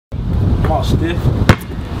I'm all stiff.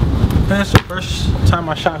 That's the first time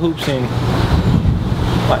I shot hoops in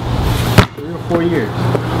like 3 or 4 years.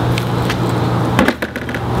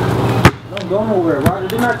 Don't go nowhere, Roger.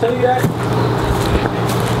 Didn't I tell you that?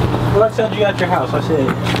 What I told you at your house? I said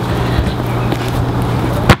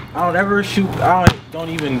I don't ever shoot. I don't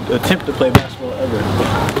even attempt to play basketball ever.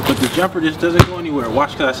 But the jumper just doesn't go anywhere.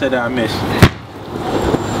 Watch, cause I said that I missed.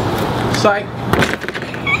 Psych.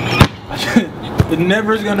 It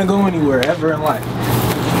never is gonna go anywhere ever in life.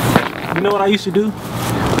 You know what I used to do?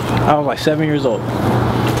 I was like 7 years old.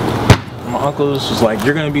 My uncles was like,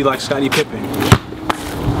 "You're gonna be like Scottie Pippen."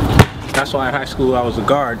 That's why in high school I was a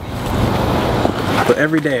guard. But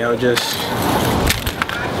every day I would just,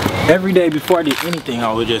 every day before I did anything,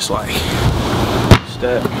 I would just like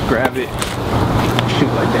step, grab it,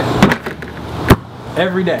 shoot like that.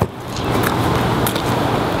 Every day.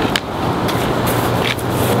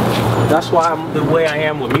 That's why I'm the way I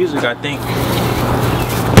am with music, I think.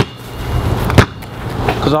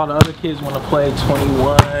 Because all the other kids want to play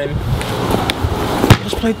 21.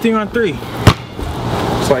 Let's play 3-on-3.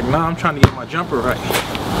 It's like, nah, I'm trying to get my jumper right.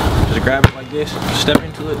 Just grab it like this, step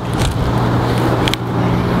into it.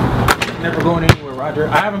 Never going anywhere, Roger.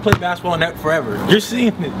 I haven't played basketball in that forever. You're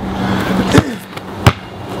seeing it.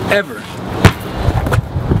 Ever.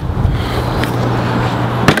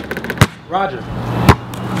 Roger.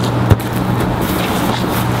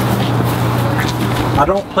 I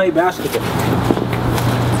don't play basketball.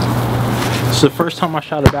 It's the first time I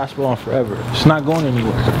shot a basketball in forever. It's not going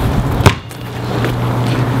anywhere.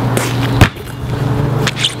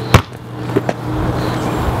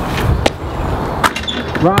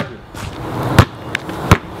 Roger.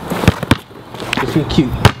 Is he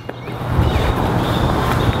cute?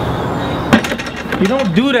 You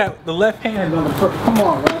don't do that with the left hand on the first. Come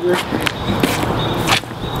on, Roger.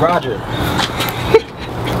 Roger.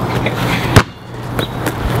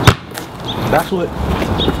 That's what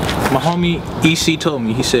my homie EC told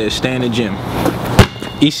me. He said, stay in the gym.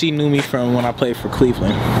 EC knew me from when I played for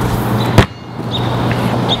Cleveland.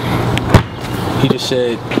 He just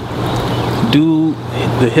said, do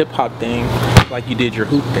the hip hop thing like you did your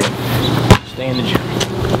hoop thing. Stay in the gym.